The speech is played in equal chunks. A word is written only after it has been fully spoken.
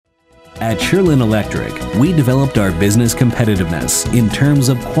At Shihlin Electric, we developed our business competitiveness in terms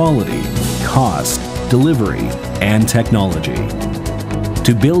of quality, cost, delivery, and technology.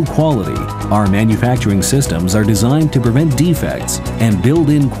 To build quality, our manufacturing systems are designed to prevent defects and build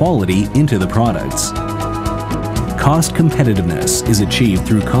in quality into the products. Cost competitiveness is achieved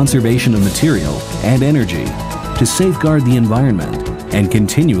through conservation of material and energy to safeguard the environment and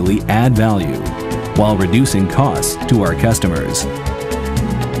continually add value while reducing costs to our customers.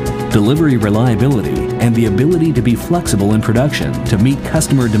 Delivery reliability and the ability to be flexible in production to meet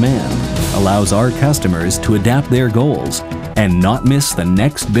customer demand allows our customers to adapt their goals and not miss the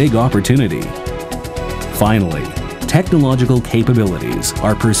next big opportunity. Finally, technological capabilities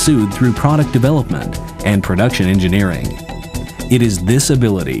are pursued through product development and production engineering. It is this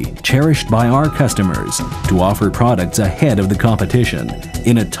ability, cherished by our customers, to offer products ahead of the competition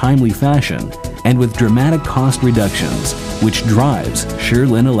in a timely fashion and with dramatic cost reductions, which drives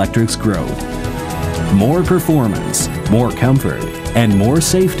Shihlin Electric's growth. More performance, more comfort, and more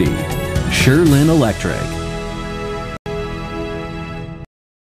safety. Shihlin Electric.